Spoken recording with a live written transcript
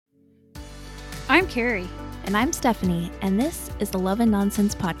I'm Carrie. And I'm Stephanie, and this is the Love and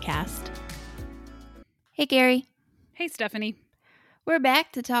Nonsense podcast. Hey, Gary. Hey, Stephanie. We're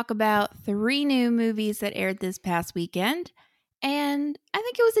back to talk about 3 new movies that aired this past weekend, and I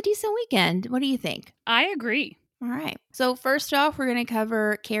think it was a decent weekend. What do you think? I agree. All right. So first off, we're going to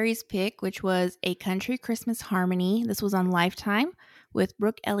cover Carrie's pick, which was A Country Christmas Harmony. This was on Lifetime with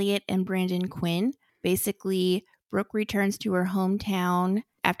Brooke Elliott and Brandon Quinn. Basically, Brooke returns to her hometown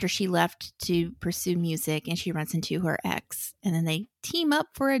after she left to pursue music, and she runs into her ex, and then they team up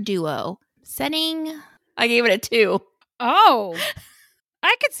for a duo. Setting, I gave it a 2. Oh,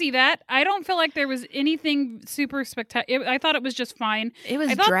 I could see that. I don't feel like there was anything super spectacular. I thought it was just fine. It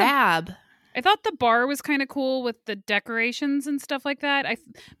was drab. I thought the bar was kind of cool with the decorations and stuff like that.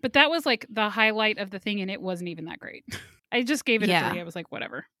 But that was like the highlight of the thing, and it wasn't even that great. I just gave it a 3. I was like,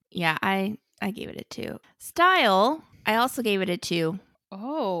 whatever. Yeah, I gave it a 2. Style, I also gave it a 2.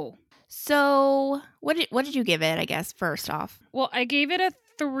 Oh. So what did you give it, I guess, first off? Well, I gave it a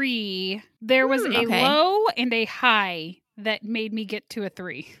 3. There was a low and a high that made me get to a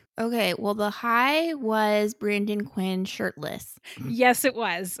 3. Okay, well, the high was Brandon Quinn shirtless. Yes, it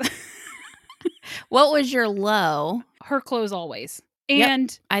was. What was your low? Her clothes always.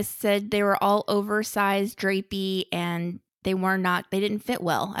 And I said they were all oversized, drapey, and they didn't fit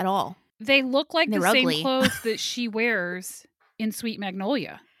well at all. They look like the same ugly. clothes that she wears in Sweet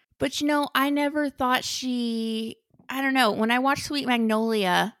Magnolia. But I never thought I don't know. When I watched Sweet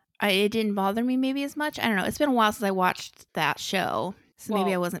Magnolia, it didn't bother me maybe as much. I don't know. It's been a while since I watched that show. So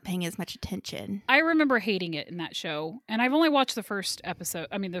maybe I wasn't paying as much attention. I remember hating it in that show. And I've only watched the first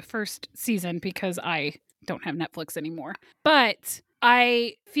season because I don't have Netflix anymore. But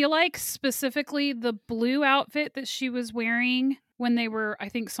I feel like specifically the blue outfit that she was wearing when they were, I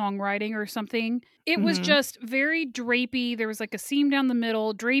think, songwriting or something, it was just very drapey. There was like a seam down the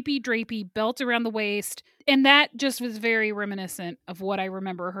middle, drapey, belt around the waist. And that just was very reminiscent of what I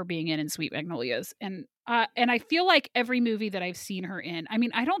remember her being in Sweet Magnolias. And I feel like every movie that I've seen her in, I mean,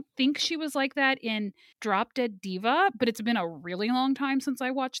 I don't think she was like that in Drop Dead Diva, but it's been a really long time since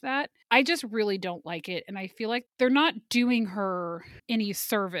I watched that. I just really don't like it. And I feel like they're not doing her any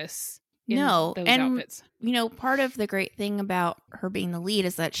service. Those outfits. Part of the great thing about her being the lead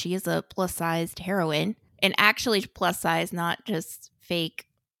is that she is a plus-sized heroine, and actually plus size, not just fake.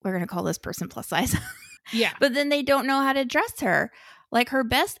 We're going to call this person plus size. Yeah. But then they don't know how to dress her. Like, her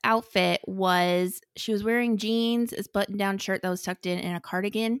best outfit was she was wearing jeans, this button-down shirt that was tucked in a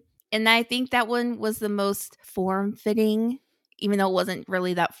cardigan. And I think that one was the most form-fitting, even though it wasn't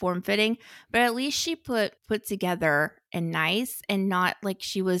really that form-fitting. But at least she put together and nice, and not like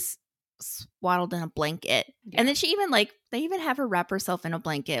she was swaddled in a blanket. Yeah. And then she even they even have her wrap herself in a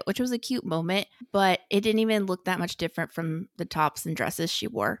blanket, which was a cute moment, but it didn't even look that much different from the tops and dresses she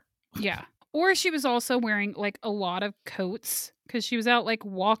wore. Yeah. Or she was also wearing like a lot of coats because she was out like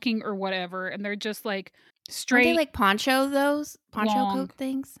walking or whatever, and they're just like straight. Are they like poncho coat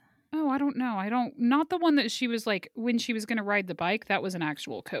things? Oh, I don't know. Not the one that she was like when she was going to ride the bike. That was an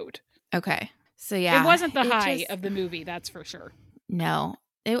actual coat. Okay. So yeah. It wasn't the high of the movie, that's for sure. No.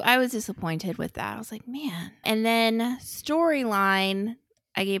 I was disappointed with that. I was like, man. And then storyline,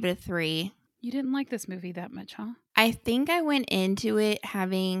 I gave it a 3. You didn't like this movie that much, huh? I think I went into it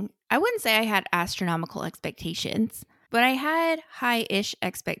I wouldn't say I had astronomical expectations, but I had high-ish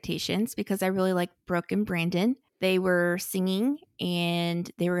expectations because I really liked Brooke and Brandon. They were singing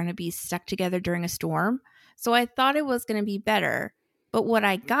and they were going to be stuck together during a storm. So I thought it was going to be better. But what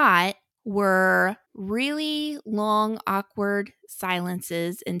I got were really long, awkward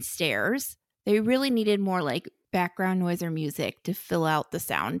silences and stares. They really needed more like background noise or music to fill out the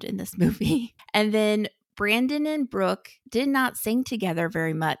sound in this movie. And then Brandon and Brooke did not sing together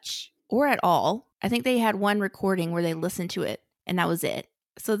very much or at all. I think they had one recording where they listened to it and that was it.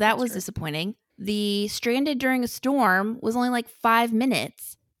 So that was disappointing. The Stranded During a Storm was only like 5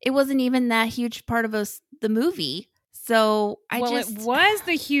 minutes. It wasn't even that huge part of the movie. So it was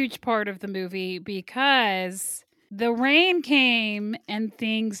the huge part of the movie because the rain came and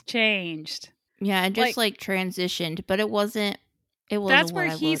things changed. Yeah, it just transitioned, but it wasn't. That's where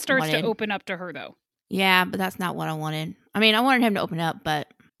he starts to open up to her, though. Yeah, but that's not what I wanted. I mean, I wanted him to open up,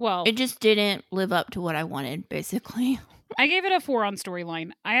 but it just didn't live up to what I wanted, basically. I gave it a 4 on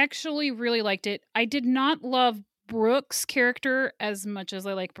storyline. I actually really liked it. I did not love Brooke's character as much as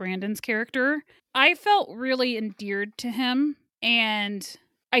I like Brandon's character. I felt really endeared to him, and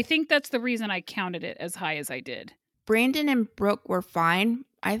I think that's the reason I counted it as high as I did. Brandon and Brooke were fine.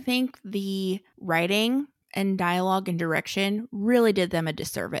 I think the writing and dialogue and direction really did them a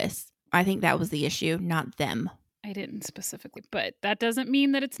disservice. I think that was the issue, not them. I didn't specifically, but that doesn't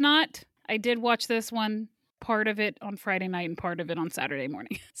mean that it's not I did watch this one, part of it on Friday night and part of it on Saturday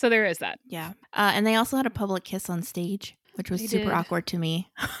morning. So there is that. Yeah. And they also had a public kiss on stage, which was They super did. awkward to me.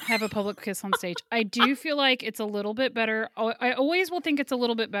 Have a public kiss on stage. I do feel like it's a little bit better. I always will think it's a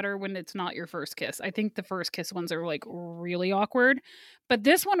little bit better when it's not your first kiss. I think the first kiss ones are like really awkward. But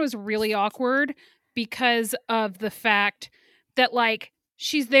this one was really awkward because of the fact that like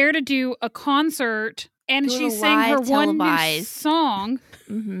she's there to do a concert and Do it she a sang her live one new televised. song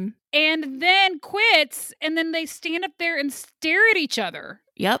Mm-hmm. and then quits, and then they stand up there and stare at each other.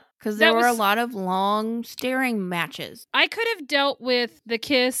 Yep, because That there were a was- lot of long staring matches. I could have dealt with the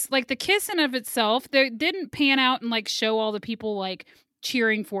kiss, like the kiss in of itself. They didn't pan out and like show all the people like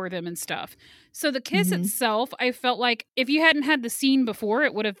cheering for them and stuff. So the kiss Mhm. itself, I felt like if you hadn't had the scene before,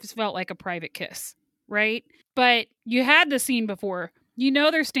 it would have felt like a private kiss, right? But you had the scene before. You know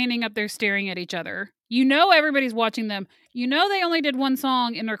they're standing up there staring at each other. You know everybody's watching them. You know they only did one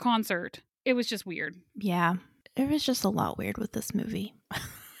song in their concert. It was just weird. Yeah, it was just a lot weird with this movie.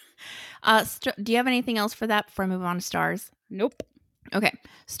 Do you have anything else for that before I move on to stars? Nope. Okay.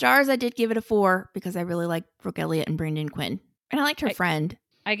 Stars, I did give it a 4 because I really liked Brooke Elliott and Brandon Quinn. And I liked her friend.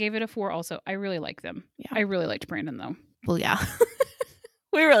 I gave it a 4 also. I really like them. Yeah. I really liked Brandon though. Well, yeah.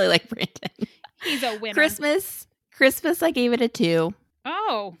 We really like Brandon. He's a winner. Christmas, I gave it a 2.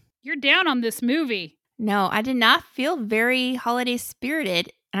 Oh, you're down on this movie. No, I did not feel very holiday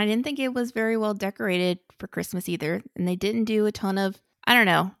spirited. And I didn't think it was very well decorated for Christmas either. And they didn't do a ton of, I don't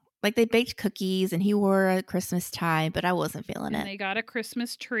know, like they baked cookies and he wore a Christmas tie, but I wasn't feeling And it. they got a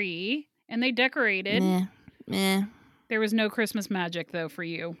Christmas tree and they decorated. Meh. There was no Christmas magic though for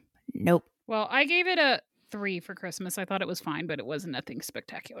you. Nope. Well, I gave it a 3 for Christmas. I thought it was fine, but it was nothing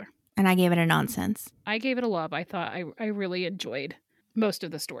spectacular. And I gave it a nonsense. I gave it a love. I thought I really enjoyed most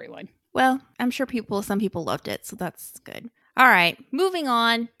of the storyline. Well, I'm sure some people loved it, so that's good. All right, moving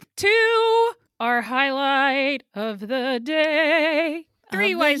on. To our highlight of the day. 3 Of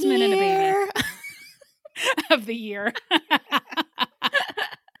the wise men and a baby. year. Of the year.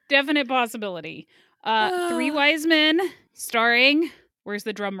 Definite possibility. 3 wise men starring, where's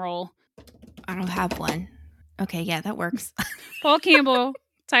the drum roll? I don't have one. Okay, yeah, that works. Paul Campbell,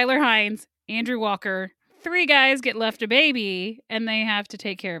 Tyler Hines, Andrew Walker. 3 guys get left a baby and they have to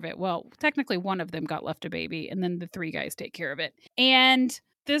take care of it. Well, technically one of them got left a baby and then the 3 guys take care of it. And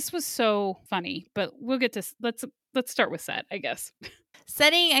this was so funny, but we'll get to let's start with set, I guess.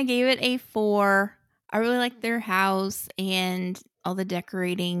 Setting, I gave it a 4. I really liked their house and all the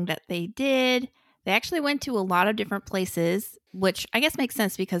decorating that they did. They actually went to a lot of different places, which I guess makes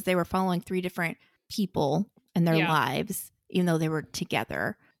sense because they were following 3 different people in their lives, even though they were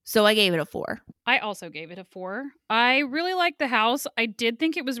together. So I gave it a 4. I also gave it a 4. I really liked the house. I did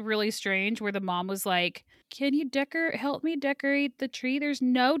think it was really strange where the mom was like, can you help me decorate the tree? There's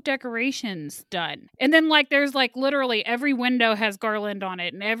no decorations done. And then like there's like literally every window has garland on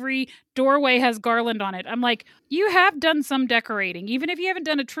it and every doorway has garland on it. I'm like, you have done some decorating, even if you haven't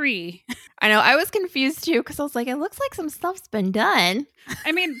done a tree. I know. I was confused too because I was like, it looks like some stuff's been done.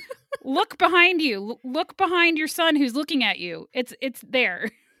 I mean, look behind you. Look behind your son who's looking at you. It's there.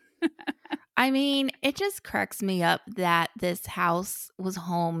 I mean, it just cracks me up that this house was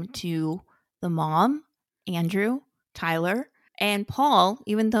home to the mom, Andrew, Tyler, and Paul,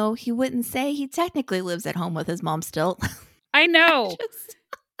 even though he wouldn't say he technically lives at home with his mom still. I know.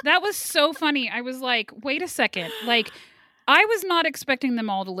 That was so funny. I was like, wait a second. Like, I was not expecting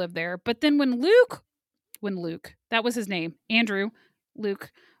them all to live there. But then when Luke, that was his name,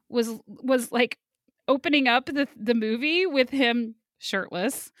 Luke, was like opening up the movie with him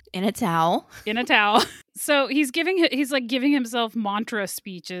shirtless. In a towel. So he's giving himself mantra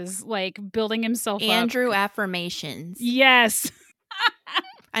speeches, like building himself Andrew up. affirmations. Yes.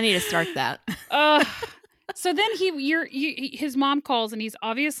 I need to start that. So then his mom calls and he's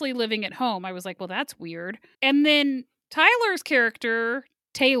obviously living at home. I was like, well, that's weird. And then Tyler's character,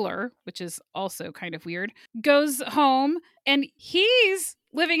 Taylor, which is also kind of weird, goes home and he's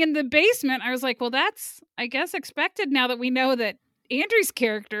living in the basement. I was like, well, that's, I guess, expected now that we know that Andrew's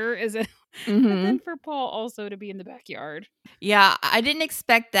character is and then for Paul also to be in the backyard. Yeah, I didn't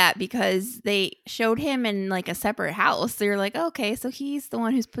expect that because they showed him in like a separate house. They were like, okay, so he's the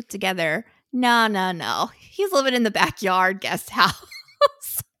one who's put together. No. He's living in the backyard guest house.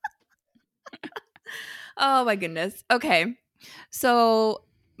 Oh my goodness. Okay. So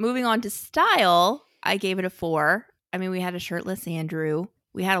moving on to style, I gave it a 4. I mean, we had a shirtless Andrew.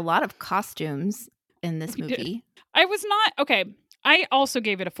 We had a lot of costumes in this movie. I also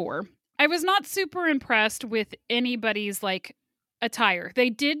gave it a 4. I was not super impressed with anybody's like attire. They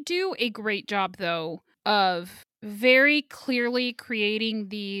did do a great job though of very clearly creating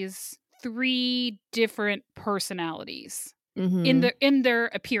these 3 different personalities Mm-hmm. in their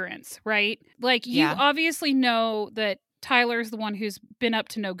appearance, right? Like you Yeah. obviously know that Tyler's the one who's been up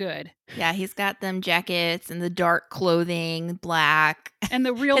to no good. Yeah, he's got them jackets and the dark clothing, black. And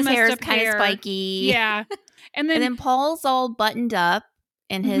the real His hair messed is up kind of hair. spiky. Yeah. And And then then Paul's all buttoned up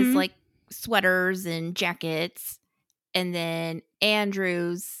in his Mhm. like sweaters and jackets. And then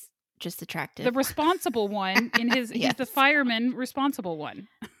Andrew's just attractive. the responsible one in his he's the Yes. fireman responsible one.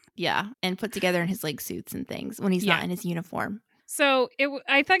 Yeah. And put together in his like suits and things when he's Yeah. not in his uniform. So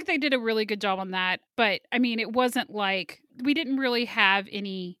I think they did a really good job on that, but I mean, it wasn't like we didn't really have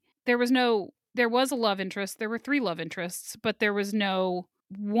any. There was a love interest. There were 3 love interests, but there was no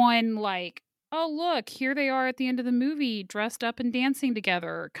one like, oh look, here they are at the end of the movie, dressed up and dancing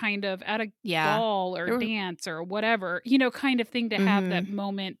together, kind of at a Yeah. ball or There were- dance or whatever, kind of thing to have that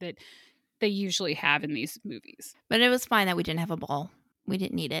moment that they usually have in these movies. But it was fine that we didn't have a ball. We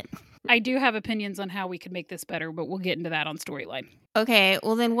didn't need it. I do have opinions on how we could make this better, but we'll get into that on storyline. Okay,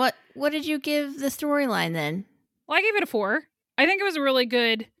 well then what did you give the storyline then? Well, I gave it a 4. I think it was a really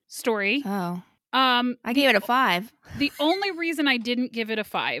good story. Oh. I gave it a 5. The only reason I didn't give it a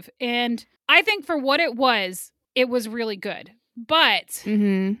 5, and I think for what it was really good. But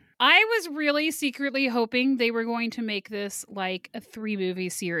Mm-hmm. I was really secretly hoping they were going to make this like a 3-movie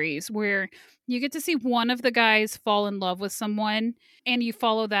series where you get to see one of the guys fall in love with someone and you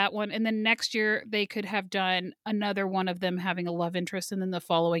follow that one. And then next year they could have done another one of them having a love interest. And then the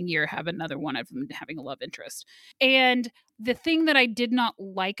following year have another one of them having a love interest. And the thing that I did not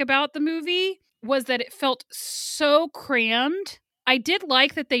like about the movie was that it felt so crammed. I did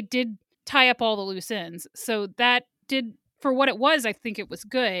like that they did tie up all the loose ends. So that did, for what it was, I think it was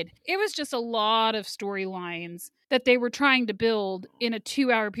good. It was just a lot of storylines that they were trying to build in a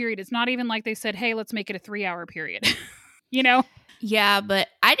 2-hour period. It's not even like they said, hey, let's make it a 3-hour period. Yeah, but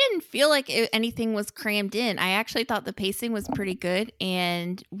I didn't feel like anything was crammed in. I actually thought the pacing was pretty good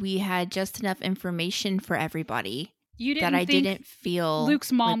and we had just enough information for everybody You didn't that I think didn't feel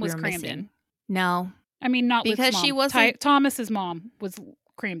Luke's mom like we was were crammed missing. in? No. I mean, not Because Luke's mom. she wasn't- Thomas's mom was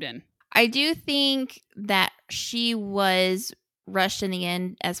crammed in. I do think that she was rushed in the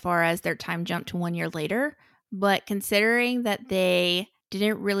end as far as their time jump to 1 year later. But considering that they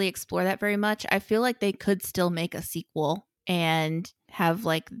didn't really explore that very much, I feel like they could still make a sequel and have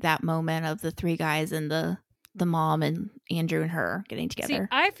like that moment of the 3 guys and the mom and Andrew and her getting together.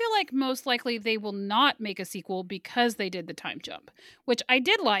 See, I feel like most likely they will not make a sequel because they did the time jump, which I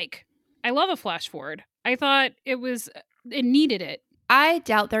did like. I love a flash forward. I thought it needed it. I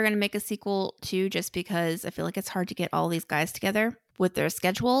doubt they're going to make a sequel too, just because I feel like it's hard to get all these guys together with their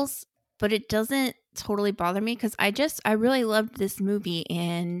schedules. But it doesn't totally bother me because I really loved this movie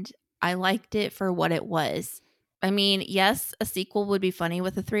and I liked it for what it was. I mean, yes, a sequel would be funny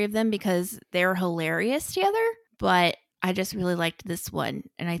with the 3 of them because they're hilarious together, but I just really liked this one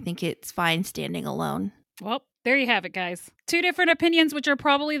and I think it's fine standing alone. Well, there you have it, guys. 2 different opinions, which are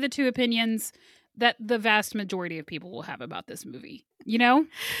probably the 2 opinions that the vast majority of people will have about this movie.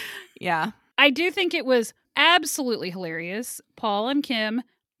 Yeah. I do think it was absolutely hilarious. Paul and Kim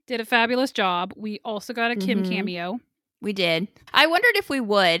did a fabulous job. We also got a Kim cameo. We did. I wondered if we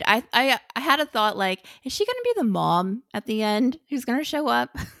would. I had a thought like, is she going to be the mom at the end who's going to show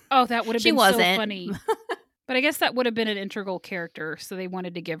up? Oh, that would have She been wasn't. so funny. But I guess that would have been an integral character, so they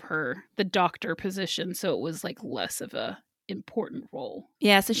wanted to give her the doctor position, so it was like less of a important role.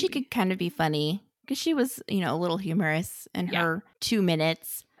 Yeah, so she could kind of be funny because she was, a little humorous in her 2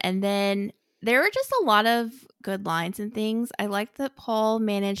 minutes. And then there were just a lot of good lines and things. I liked that Paul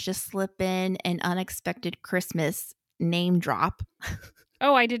managed to slip in an unexpected Christmas name drop.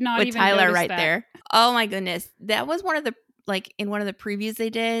 Oh, I did not with even Tyler notice right that. there. Oh my goodness. That was one of the, like in one of the previews they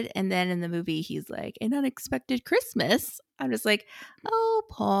did. And then in the movie, he's like, an unexpected Christmas. I'm just like, oh,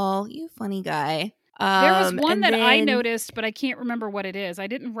 Paul, you funny guy. There was one and that I then- noticed, but I can't remember what it is. I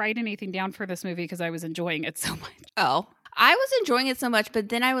didn't write anything down for this movie because I was enjoying it so much. Oh, I was enjoying it so much, but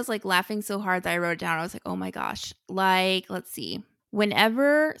then I was like laughing so hard that I wrote it down. I was like, oh my gosh. Like, let's see.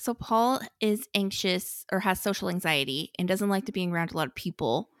 So Paul is anxious or has social anxiety and doesn't like to be around a lot of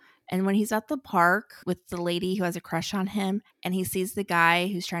people. And when he's at the park with the lady who has a crush on him and he sees the guy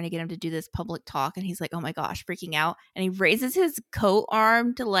who's trying to get him to do this public talk and he's like, oh my gosh, freaking out. And he raises his coat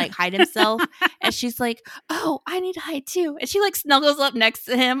arm to like hide himself. And she's like, oh, I need to hide too. And she like snuggles up next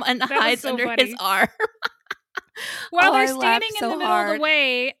to him and was hides so under funny. his arm. While Oh, I they're laughed standing in so the middle of hard. the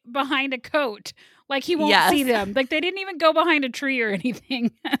way behind a coat. Like he won't Yes. see them. Like they didn't even go behind a tree or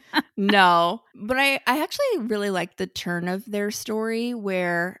anything. No, but I actually really liked the turn of their story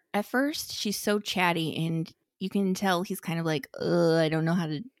where at first she's so chatty and you can tell he's kind of like, I don't know how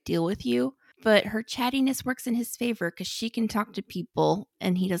to deal with you. But her chattiness works in his favor because she can talk to people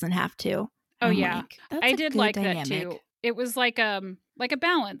and he doesn't have to. Oh I'm yeah. like, that's I a did good like dynamic. that too. It was like a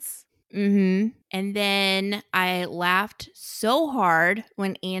balance. Mm-hmm. And then I laughed so hard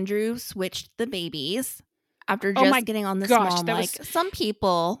when Andrew switched the babies after Oh my just getting on this gosh, mom. that Like, was- some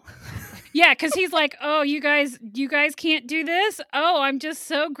people. Yeah, because he's like, "Oh, you guys can't do this. Oh, I'm just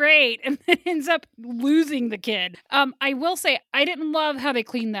so great," and then ends up losing the kid. I will say I didn't love how they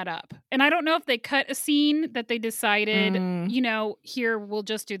cleaned that up, and I don't know if they cut a scene that they decided, here we'll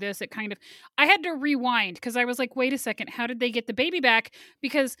just do this. I had to rewind because I was like, "Wait a second, how did they get the baby back?"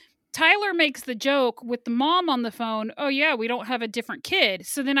 Because Tyler makes the joke with the mom on the phone. Oh yeah, we don't have a different kid.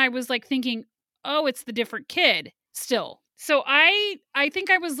 So then I was like thinking, oh, it's the different kid still. So I think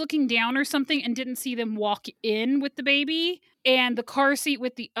I was looking down or something and didn't see them walk in with the baby and the car seat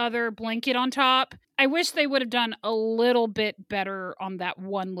with the other blanket on top. I wish they would have done a little bit better on that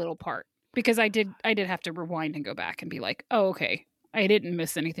one little part because I did have to rewind and go back and be like, oh, okay, I didn't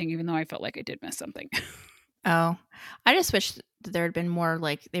miss anything, even though I felt like I did miss something. Oh, I just wish that there had been more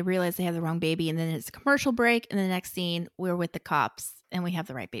like they realized they had the wrong baby and then it's a commercial break and the next scene we're with the cops and we have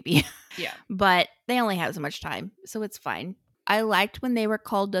the right baby. Yeah. But they only have so much time, so it's fine. I liked when they were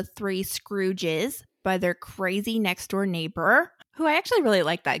called the Three Scrooges by their crazy next door neighbor, who I actually really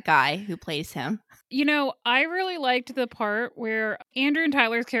like that guy who plays him. You know, I really liked the part where Andrew and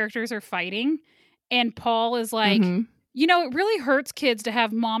Tyler's characters are fighting and Paul is like, you know, it really hurts kids to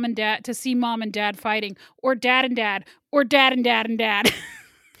have mom and dad, to see mom and dad fighting, or dad and dad, or dad and dad and dad.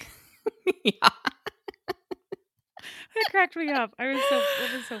 Yeah. That cracked me up. It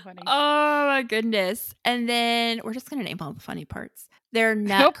was so funny. Oh my goodness. And then we're just going to name all the funny parts. Their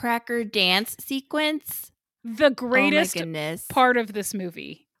Nutcracker dance sequence. The greatest goodness. part of this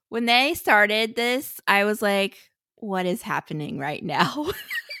movie. When they started this, I was like, what is happening right now?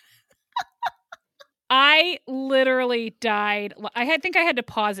 I literally died. I think I had to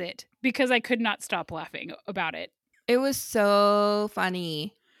pause it because I could not stop laughing about it. It was so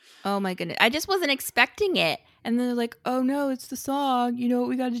funny. Oh my goodness. I just wasn't expecting it. And then they're like, oh no, it's the song. You know what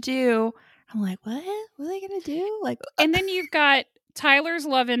we got to do. I'm like, what? What are they going to do? Like, and then you've got Tyler's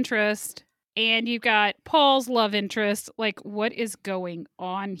love interest and you've got Paul's love interest. Like, what is going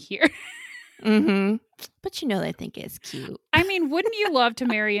on here? But you know, they think it's cute. I mean, wouldn't you love to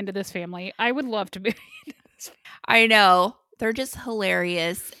marry into this family? I would love to marry into this family. I know. They're just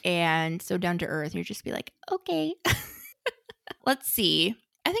hilarious and so down to earth. You just be like, okay. Let's see.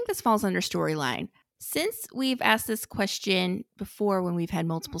 I think this falls under storyline. Since we've asked this question before when we've had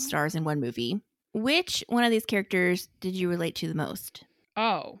multiple stars in one movie, which one of these characters did you relate to the most?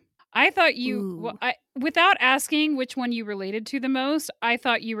 Oh, I thought you, without asking which one you related to the most, I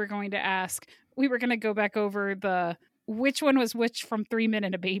thought you were going to ask, we were going to go back over which one was which from 3 Men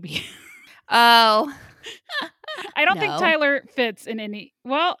and a Baby. Oh. I don't think Tyler fits in any,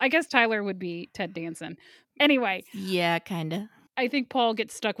 well, I guess Tyler would be Ted Danson. Anyway. Yeah, kind of. I think Paul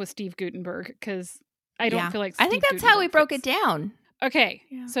gets stuck with Steve Guttenberg because I don't feel like I think that's how we broke it down. Okay.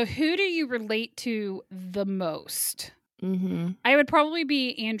 Yeah. So who do you relate to the most? Mm-hmm. I would probably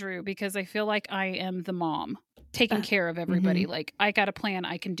be Andrew because I feel like I am the mom taking care of everybody. Like, I got a plan.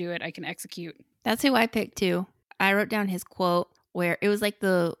 I can do it. I can execute. That's who I picked too. I wrote down his quote where it was like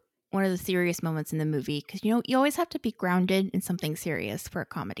one of the serious moments in the movie because, you know, you always have to be grounded in something serious for a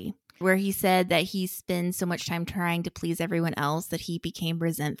comedy. Where he said that he spends so much time trying to please everyone else that he became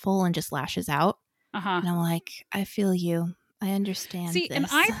resentful and just lashes out. And I'm like, I feel you. I understand. See, this. And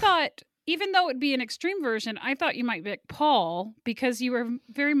I thought, even though it would be an extreme version, I thought you might pick Paul because you were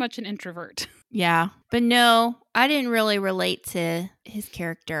very much an introvert. Yeah. But no, I didn't really relate to his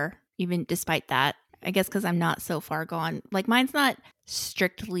character, even despite that. I guess because I'm not so far gone. Like, mine's not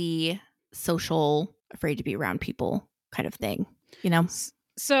strictly social, afraid to be around people kind of thing, you know?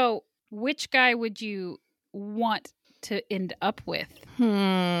 So which guy would you want to end up with?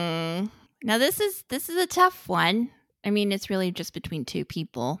 Now this is a tough one. I mean, it's really just between two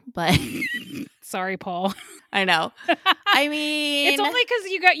people, but sorry, Paul. I know. I mean, it's only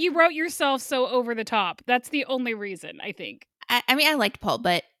because you wrote yourself so over the top. That's the only reason, I think. I mean, I liked Paul,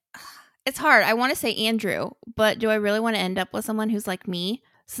 but it's hard. I want to say Andrew, but do I really want to end up with someone who's like me?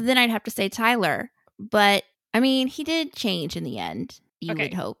 So then I'd have to say Tyler. But I mean, he did change in the end. You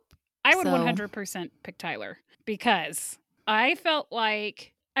would hope. I would 100% pick Tyler because I felt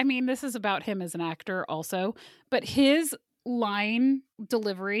like, I mean, this is about him as an actor also, but his line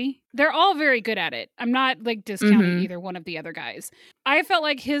delivery, they're all very good at it. I'm not like discounting either one of the other guys. I felt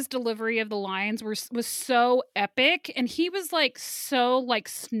like his delivery of the lines was so epic and he was like so like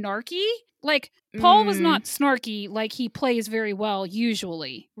snarky. Like Paul was not snarky like he plays very well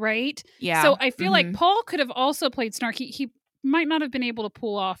usually, right? Yeah. So I feel like Paul could have also played snarky. He might not have been able to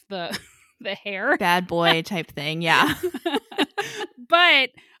pull off the hair. Bad boy type thing, yeah.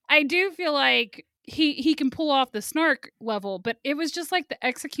 But I do feel like he can pull off the snark level, but it was just like the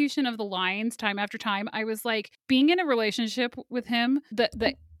execution of the lines time after time. I was like, being in a relationship with him,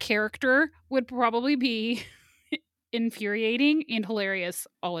 the character would probably be infuriating and hilarious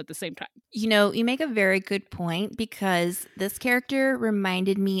all at the same time. You know, you make a very good point because this character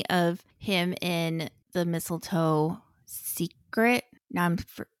reminded me of him in the Mistletoe Secret. Now I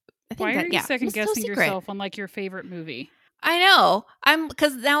think Why are you second guessing Secret. yourself on like your favorite movie? I know.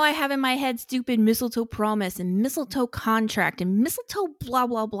 Because now I have in my head stupid Mistletoe Promise and Mistletoe Contract and Mistletoe blah,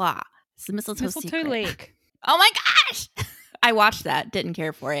 blah, blah. It's the Mistletoe Secret. Lake. Oh my gosh. I watched that. Didn't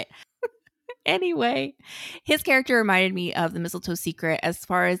care for it. Anyway, his character reminded me of the Mistletoe Secret as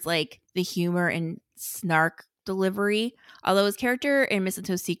far as like the humor and snark delivery. Although his character in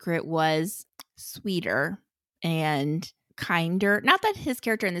Mistletoe Secret was sweeter and kinder. Not that his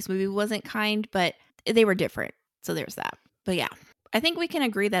character in this movie wasn't kind, but they were different. So there's that. But yeah, I think we can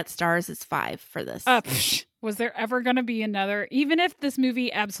agree that Stars is 5 for this. Was there ever going to be another? Even if this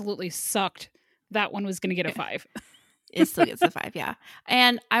movie absolutely sucked, that one was going to get a 5. It still gets a 5, yeah.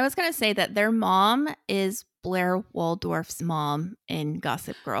 And I was going to say that their mom is Blair Waldorf's mom in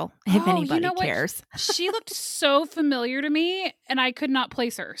Gossip Girl, if anybody cares. She looked so familiar to me, and I could not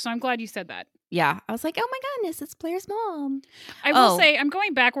place her. So I'm glad you said that. Yeah. I was like, oh my goodness, it's Blair's mom. I will say, I'm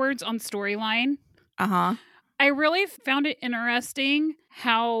going backwards on storyline. Uh-huh. I really found it interesting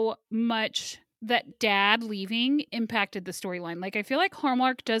how much that dad leaving impacted the storyline. Like, I feel like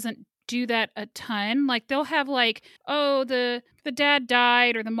Hallmark doesn't do that a ton. Like, they'll have like, oh, the dad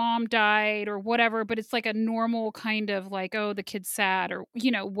died or the mom died or whatever, but it's like a normal kind of like, oh, the kid's sad or, you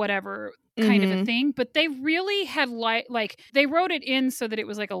know, whatever kind of a thing. But they really had like they wrote it in so that it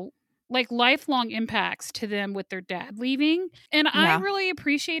was like lifelong impacts to them with their dad leaving. And I really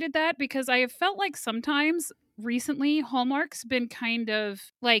appreciated that because I have felt like sometimes recently Hallmark's been kind of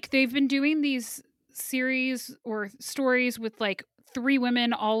like they've been doing these series or stories with like 3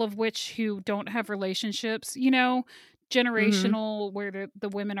 women, all of which who don't have relationships, you know, generational, where the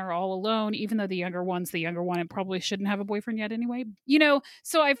women are all alone, even though the younger one and probably shouldn't have a boyfriend yet anyway, you know.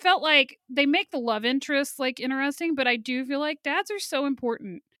 So I felt like they make the love interest like interesting, but I do feel like dads are so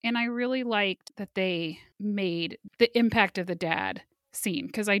important. And I really liked that they made the impact of the dad scene,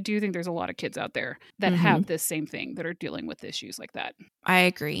 because I do think there's a lot of kids out there that have this same thing, that are dealing with issues like that. I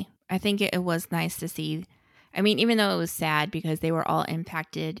agree. I think it was nice to see. I mean, even though it was sad because they were all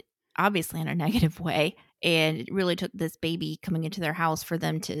impacted, obviously in a negative way, and it really took this baby coming into their house for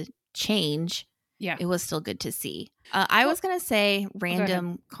them to change. Yeah. It was still good to see. I was going to say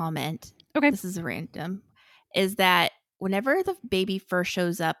random comment. Okay. This is a random. Is that whenever the baby first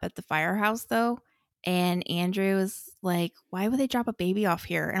shows up at the firehouse, though, and Andrew is like, why would they drop a baby off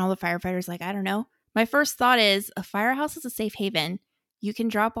here? And all the firefighters like, I don't know. My first thought is a firehouse is a safe haven. You can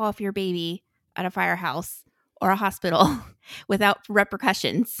drop off your baby at a firehouse or a hospital without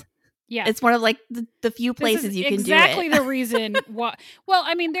repercussions. Yeah. It's one of like the few places you can do it. Exactly the reason why. Well,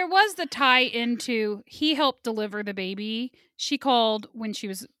 I mean, there was the tie into he helped deliver the baby. She called when she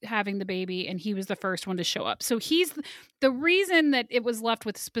was having the baby and he was the first one to show up. So he's the reason that it was left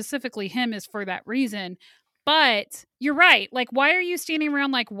with specifically him is for that reason. But you're right. Like, why are you standing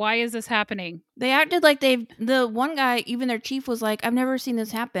around like, why is this happening? They acted like the one guy, even their chief was like, I've never seen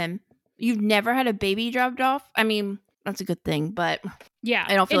this happen. You've never had a baby dropped off? I mean, that's a good thing, but yeah,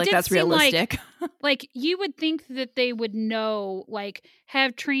 I don't feel like that's realistic. Like you would think that they would know, like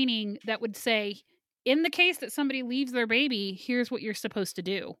have training that would say, in the case that somebody leaves their baby, here's what you're supposed to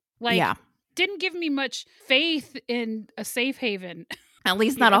do. Like, didn't give me much faith in a safe haven. At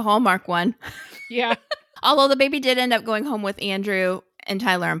least not a Hallmark one. Yeah. Although the baby did end up going home with Andrew and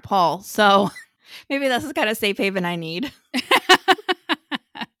Tyler and Paul. So maybe that's the kind of safe haven I need.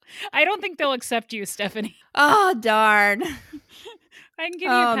 I don't think they'll accept you, Stephanie. Oh, darn. I can give you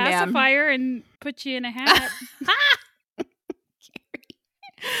a pacifier and put you in a hat.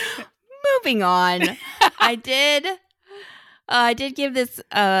 Moving on. I did give this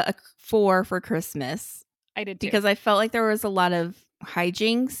a 4 for Christmas. I did too. Because I felt like there was a lot of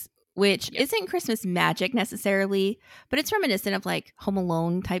hijinks, which isn't Christmas magic necessarily, but it's reminiscent of like Home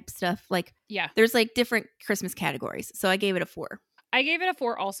Alone type stuff. Like, there's like different Christmas categories. So I gave it a 4. I gave it a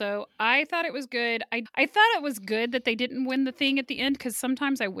 4 also. I thought it was good. I thought it was good that they didn't win the thing at the end, because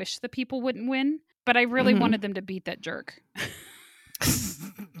sometimes I wish the people wouldn't win, but I really wanted them to beat that jerk.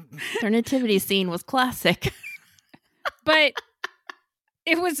 Their nativity scene was classic. But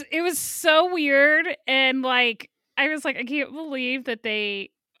it was so weird, and like I was like, I can't believe that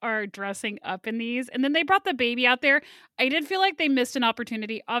they are dressing up in these. And then they brought the baby out there. I did feel like they missed an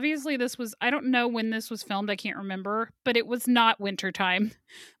opportunity. Obviously, this was, I don't know when this was filmed, I can't remember, but it was not wintertime.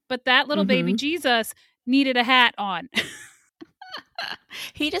 But that little baby Jesus needed a hat on.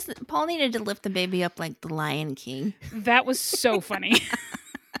 Paul needed to lift the baby up like the Lion King. That was so funny.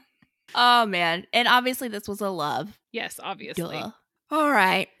 Oh, man. And obviously this was a love. Yes, obviously. Duh. All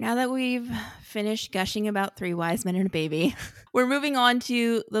right. Now that we've finished gushing about Three Wise Men and a Baby, we're moving on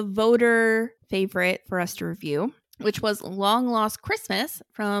to the voter favorite for us to review, which was Long Lost Christmas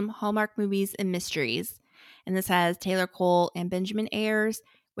from Hallmark Movies and Mysteries. And this has Taylor Cole and Benjamin Ayers,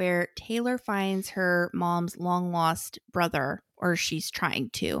 where Taylor finds her mom's long lost brother, or she's trying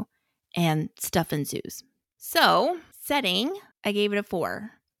to, and stuff ensues. So, setting, I gave it a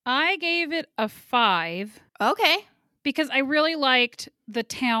 4. I gave it a 5. Okay. Because I really liked the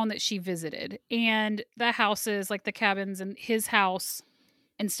town that she visited and the houses, like the cabins and his house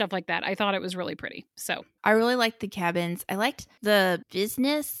and stuff like that. I thought it was really pretty. So I really liked the cabins. I liked the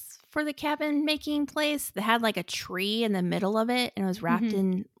business for the cabin making place that had like a tree in the middle of it and it was wrapped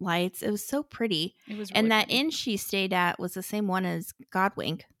in lights. It was so pretty. It was really and that pretty. inn she stayed at was the same one as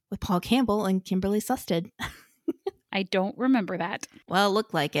Godwink with Paul Campbell and Kimberly Susted. I don't remember that. Well, it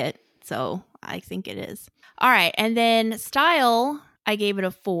looked like it. So I think it is. All right. And then style, I gave it a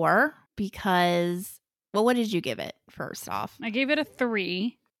 4 because, well, what did you give it first off? I gave it a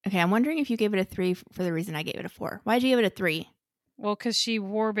 3. Okay. I'm wondering if you gave it a 3 for the reason I gave it a 4. Why did you give it a 3? Well, because she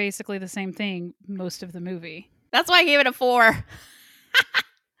wore basically the same thing most of the movie. That's why I gave it a 4.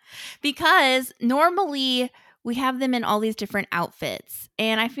 Because normally we have them in all these different outfits.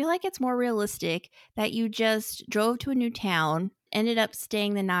 And I feel like it's more realistic that you just drove to a new town, ended up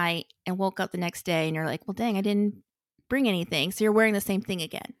staying the night, and woke up the next day and you're like, well, dang, I didn't bring anything. So you're wearing the same thing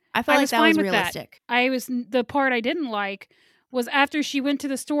again. I felt like that was realistic. The part I didn't like was after she went to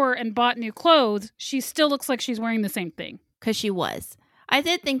the store and bought new clothes, she still looks like she's wearing the same thing. Because she was. I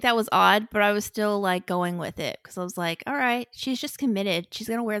did think that was odd, but I was still like going with it because I was like, all right, she's just committed. She's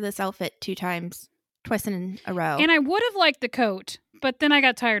going to wear this outfit twice in a row. And I would have liked the coat, but then I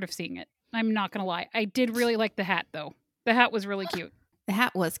got tired of seeing it. I'm not going to lie. I did really like the hat, though. The hat was really cute. The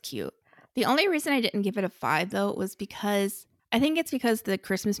hat was cute. The only reason I didn't give it a 5, though, was because I think it's because the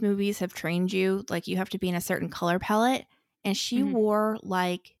Christmas movies have trained you, like you have to be in a certain color palette. And she wore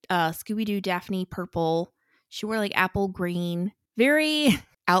like Scooby-Doo Daphne purple. She wore like apple green, very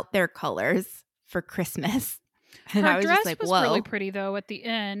out there colors for Christmas. And Her I was dress just like, was whoa. really pretty, though, at the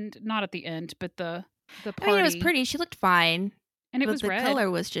end. Not at the end, but the party. I mean, it was pretty. She looked fine. And it was red. The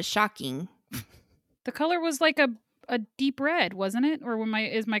color was just shocking. The color was like a deep red, wasn't it? Or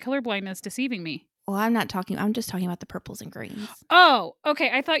is my color blindness deceiving me? Well, I'm just talking about the purples and greens. Oh,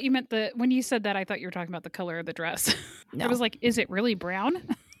 okay. I thought you meant when you said that, I thought you were talking about the color of the dress. No. I was like, is it really brown?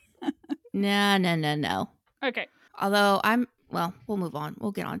 No. Okay. Although we'll move on.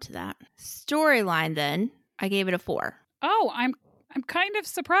 We'll get on to that. Storyline then, I gave it a 4. Oh, I'm kind of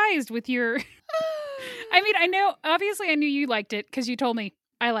surprised with your I mean, I knew you liked it because you told me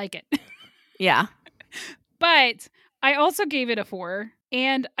I like it. Yeah. But I also gave it a 4,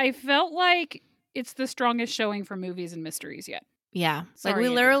 and I felt like it's the strongest showing for movies and mysteries yet. Yeah. Sorry, like we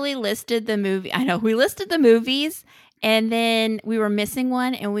Andrew. literally listed the movie. I know. We listed the movies and then we were missing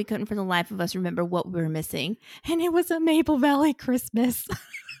one and we couldn't for the life of us remember what we were missing. And it was a Maple Valley Christmas.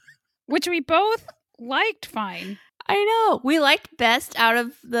 Which we both liked fine. I know. We liked best out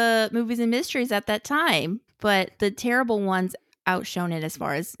of the movies and mysteries at that time. But the terrible ones outshone it as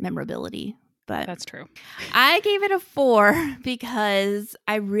far as memorability. But that's true. I gave it a 4 because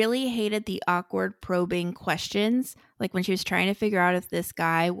I really hated the awkward probing questions. Like when she was trying to figure out if this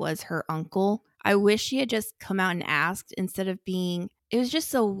guy was her uncle. I wish she had just come out and asked instead of it was just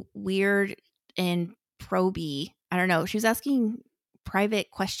so weird and proby. I don't know. She was asking private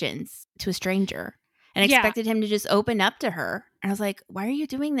questions to a stranger and expected him to just open up to her. And I was like, why are you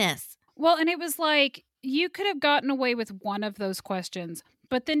doing this? Well, and it was like, you could have gotten away with one of those questions,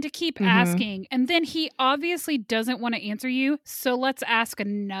 but then to keep asking, and then he obviously doesn't want to answer you, so let's ask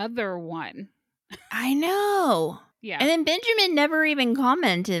another one. I know. Yeah. And then Benjamin never even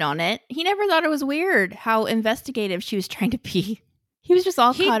commented on it. He never thought it was weird how investigative she was trying to be. He was just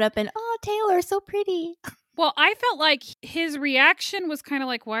all caught up in, oh, Taylor, so pretty. Well, I felt like his reaction was kind of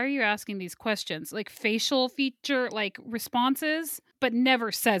like, why are you asking these questions? Like facial feature, like responses, but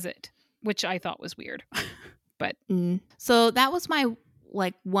never says it, which I thought was weird. But so that was my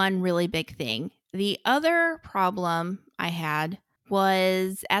one really big thing. The other problem I had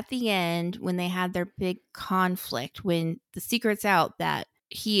was at the end when they had their big conflict, when the secret's out that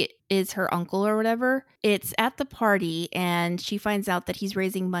he is her uncle or whatever. It's at the party, and she finds out that he's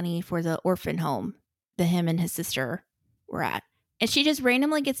raising money for the orphan home that him and his sister were at. And she just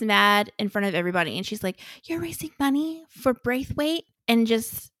randomly gets mad in front of everybody. And she's like, "You're raising money for Braithwaite?" And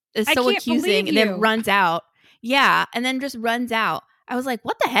just is I so can't accusing believe and then you. runs out. Yeah. And then just runs out. I was like,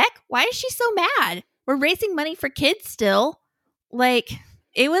 what the heck? Why is she so mad? We're raising money for kids still. Like,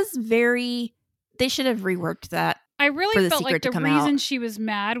 it was very, they should have reworked that. I For really the felt secret like to the come reason out. she was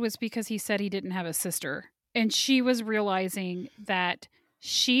mad was because he said he didn't have a sister. And she was realizing that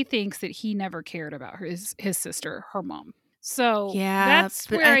she thinks that he never cared about his sister, her mom. So Yeah, that's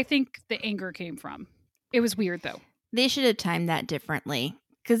but where I think the anger came from. It was weird though. they should have timed that differently.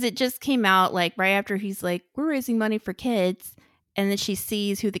 Because it just came out like right after he's like, "We're raising money for kids." And then she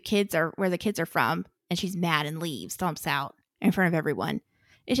sees who the kids are, where the kids are from. And she's mad and leaves, stomps out in front of everyone.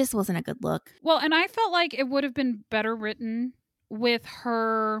 It just wasn't a good look. Well, and I felt like it would have been better written with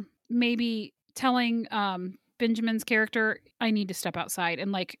her maybe telling Benjamin's character, "I need to step outside,"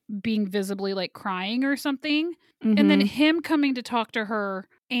 and like being visibly like crying or something. And then Mhm. him coming to talk to her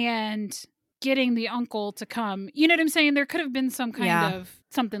and getting the uncle to come. You know what I'm saying? There could have been some kind Yeah. of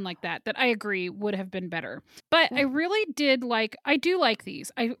something like that I agree would have been better. But I Yeah. really I do like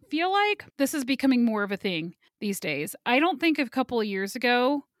these. I feel like this is becoming more of a thing these days. I don't think a couple of years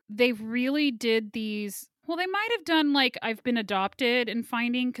ago they really did these. Well, they might have done like I've Been Adopted and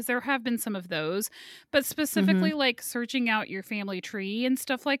Finding, because there have been some of those, but specifically like searching out your family tree and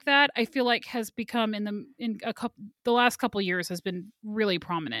stuff like that. I feel like has become the last couple of years has been really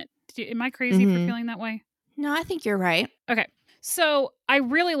prominent. Am I crazy for Mhm. feeling that way? No, I think you're right. Okay. So I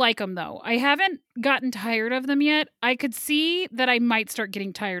really like them though. I haven't gotten tired of them yet. I could see that I might start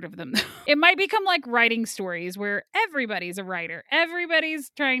getting tired of them. It might become like writing stories where everybody's a writer. Everybody's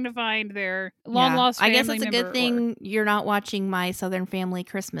trying to find their long lost I family guess it's a member. good thing you're not watching My Southern Family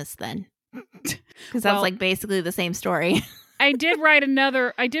Christmas then. Because that's Well, like basically the same story. I did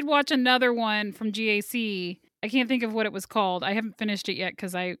watch another one from GAC. I can't think of what it was called. I haven't finished it yet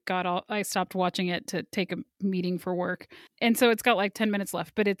because I stopped watching it to take a meeting for work. And so it's got like 10 minutes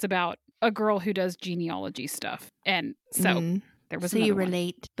left, but it's about a girl who does genealogy stuff. And so there was So you another one.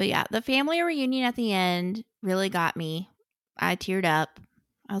 relate. But yeah, the family reunion at the end really got me. I teared up.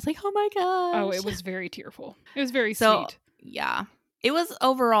 I was like, oh my gosh. Oh, it was very tearful. It was very So, sweet. yeah. It was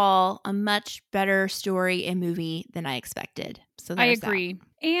overall a much better story and movie than I expected. So I there's that. agree.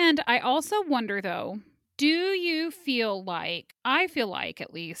 And I also wonder though, do you feel like, I feel like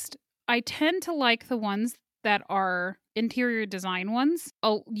at least, I tend to like the ones that are interior design ones.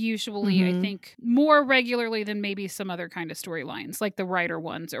 Usually, I Mhm. think more regularly than maybe some other kind of storylines, like the writer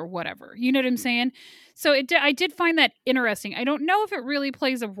ones or whatever. You know what I'm saying? So I did find that interesting. I don't know if it really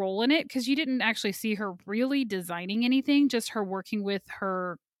plays a role in it because you didn't actually see her really designing anything, just her working with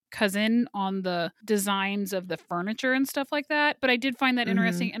her cousin on the designs of the furniture and stuff like that. But I did find that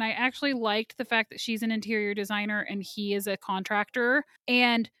interesting. And I actually liked the fact that she's an interior designer and he is a contractor,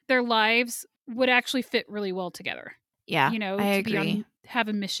 and their lives would actually fit really well together. Yeah, You know, I to be agree. have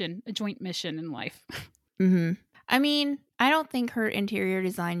a joint mission in life. Mhm. I mean, I don't think her interior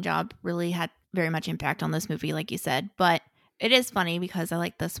design job really had very much impact on this movie, like you said. But it is funny because I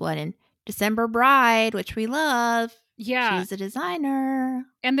like this one in December Bride, which we love. Yeah. She's a designer.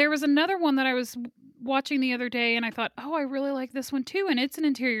 And there was another one that I was watching the other day and I thought, oh, I really like this one too. And it's an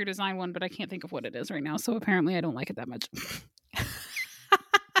interior design one, but I can't think of what it is right now. So apparently I don't like it that much.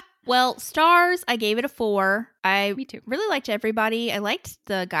 Well, stars, I gave it a 4. I Me too. really liked everybody. I liked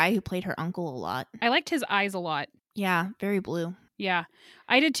the guy who played her uncle a lot. I liked his eyes a lot. Yeah, very blue. Yeah,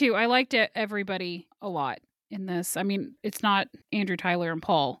 I did too. I liked everybody a lot in this. I mean, it's not Andrew, Tyler, and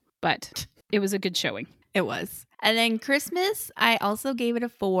Paul, but it was a good showing. It was. And then Christmas, I also gave it a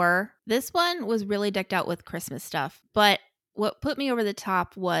 4. This one was really decked out with Christmas stuff. But what put me over the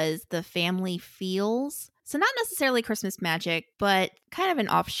top was the family feels. So not necessarily Christmas magic, but kind of an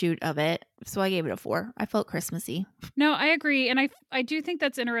offshoot of it. So I gave it a 4. I felt Christmassy. No, I agree. And I do think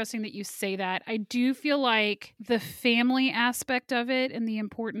that's interesting that you say that. I do feel like the family aspect of it and the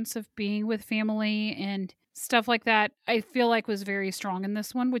importance of being with family and stuff like that, I feel like was very strong in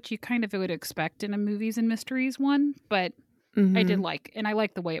this one, which you kind of would expect in a movies and mysteries one. But I did like, and I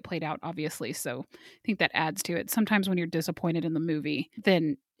like the way it played out, obviously. So I think that adds to it. Sometimes when you're disappointed in the movie,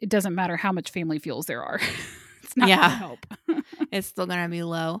 then it doesn't matter how much family feels there are. It's not going to help. It's still going to be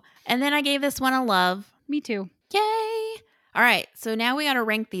low. And then I gave this one a love. Me too. Yay. All right. So now we got to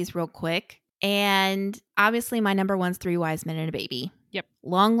rank these real quick. And obviously my number one's 3 Wise Men and a Baby. Yep.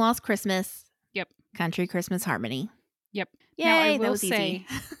 Long Lost Christmas. Yep. Country Christmas Harmony. Yep. Yay, Now I that will was say,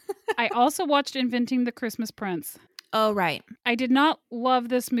 easy. I also watched Inventing the Christmas Prince. Oh, right. I did not love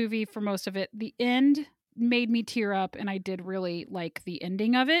this movie for most of it. The end made me tear up, and I did really like the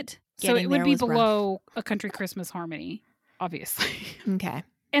ending of it. So Getting it would there be was below A Country Christmas Harmony, obviously. Okay.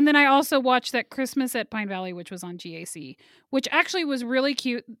 And then I also watched that Christmas at Pine Valley, which was on GAC, which actually was really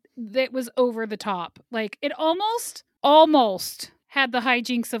cute. That was over the top. Like it almost had the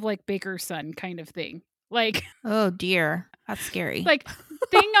hijinks of like Baker's Son kind of thing. Like, Oh, dear. That's scary. like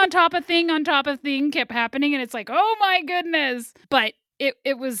thing on top of thing on top of thing kept happening. And it's like, oh my goodness. But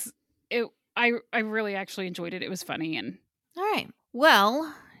I really actually enjoyed it. It was funny. And All right.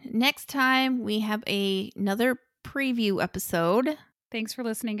 Well, next time we have another preview episode. thanks for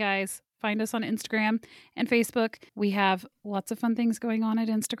listening, guys. Find us on Instagram and Facebook. We have lots of fun things going on at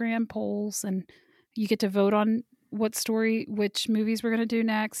Instagram, polls, and you get to vote on which movies we're going to do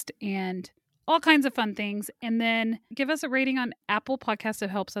next, and all kinds of fun things. And then give us a rating on Apple Podcasts. It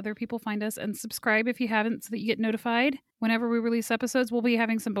helps other people find us, and subscribe if you haven't so that you get notified whenever we release episodes. We'll be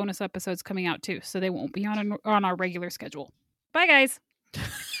having some bonus episodes coming out too, so they won't be on our regular schedule. Bye, guys.